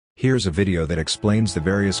Here's a video that explains the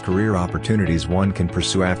various career opportunities one can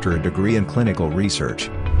pursue after a degree in clinical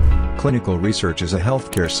research. Clinical research is a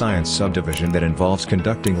healthcare science subdivision that involves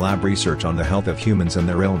conducting lab research on the health of humans and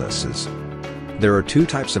their illnesses. There are two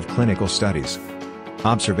types of clinical studies.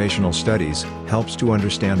 Observational studies helps to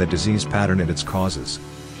understand the disease pattern and its causes.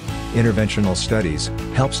 Interventional studies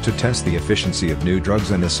helps to test the efficiency of new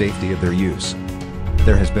drugs and the safety of their use.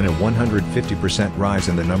 There has been a 150% rise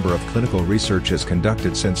in the number of clinical researches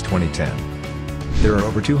conducted since 2010. There are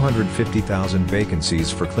over 250,000 vacancies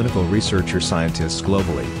for clinical researcher scientists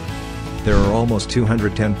globally. There are almost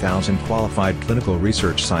 210,000 qualified clinical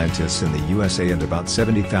research scientists in the USA and about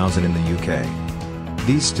 70,000 in the UK.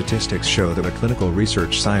 These statistics show that a clinical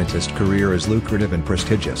research scientist career is lucrative and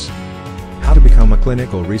prestigious. How to become a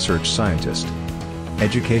clinical research scientist?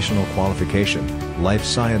 Educational qualification, life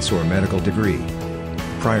science or medical degree.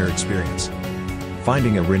 Prior experience.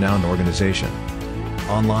 Finding a renowned organization.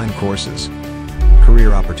 Online courses.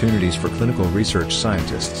 Career opportunities for clinical research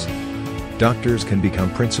scientists. Doctors can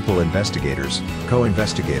become principal investigators,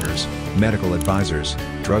 co-investigators, medical advisors,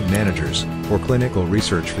 drug managers, or clinical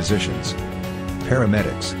research physicians.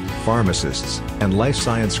 Paramedics, pharmacists, and life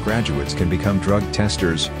science graduates can become drug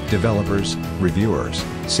testers, developers, reviewers,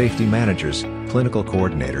 safety managers, clinical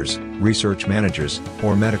coordinators, research managers,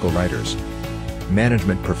 or medical writers.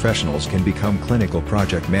 Management professionals can become clinical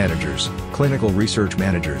project managers, clinical research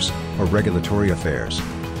managers, or regulatory affairs.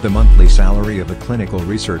 The monthly salary of a clinical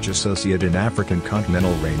research associate in African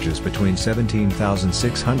continental ranges between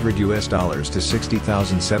 $17,600 to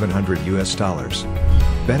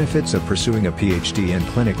 $60,700. Benefits of pursuing a Ph.D. in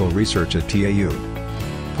clinical research at TAU.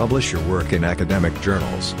 Publish your work in academic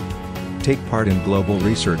journals. Take part in global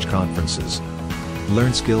research conferences.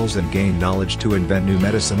 Learn skills and gain knowledge to invent new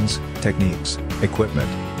medicines, techniques, equipment,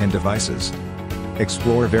 and devices.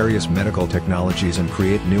 Explore various medical technologies and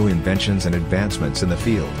create new inventions and advancements in the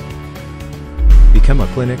field. Become a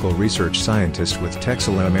clinical research scientist with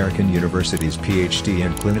Texila American University's Ph.D.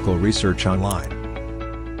 in clinical research online.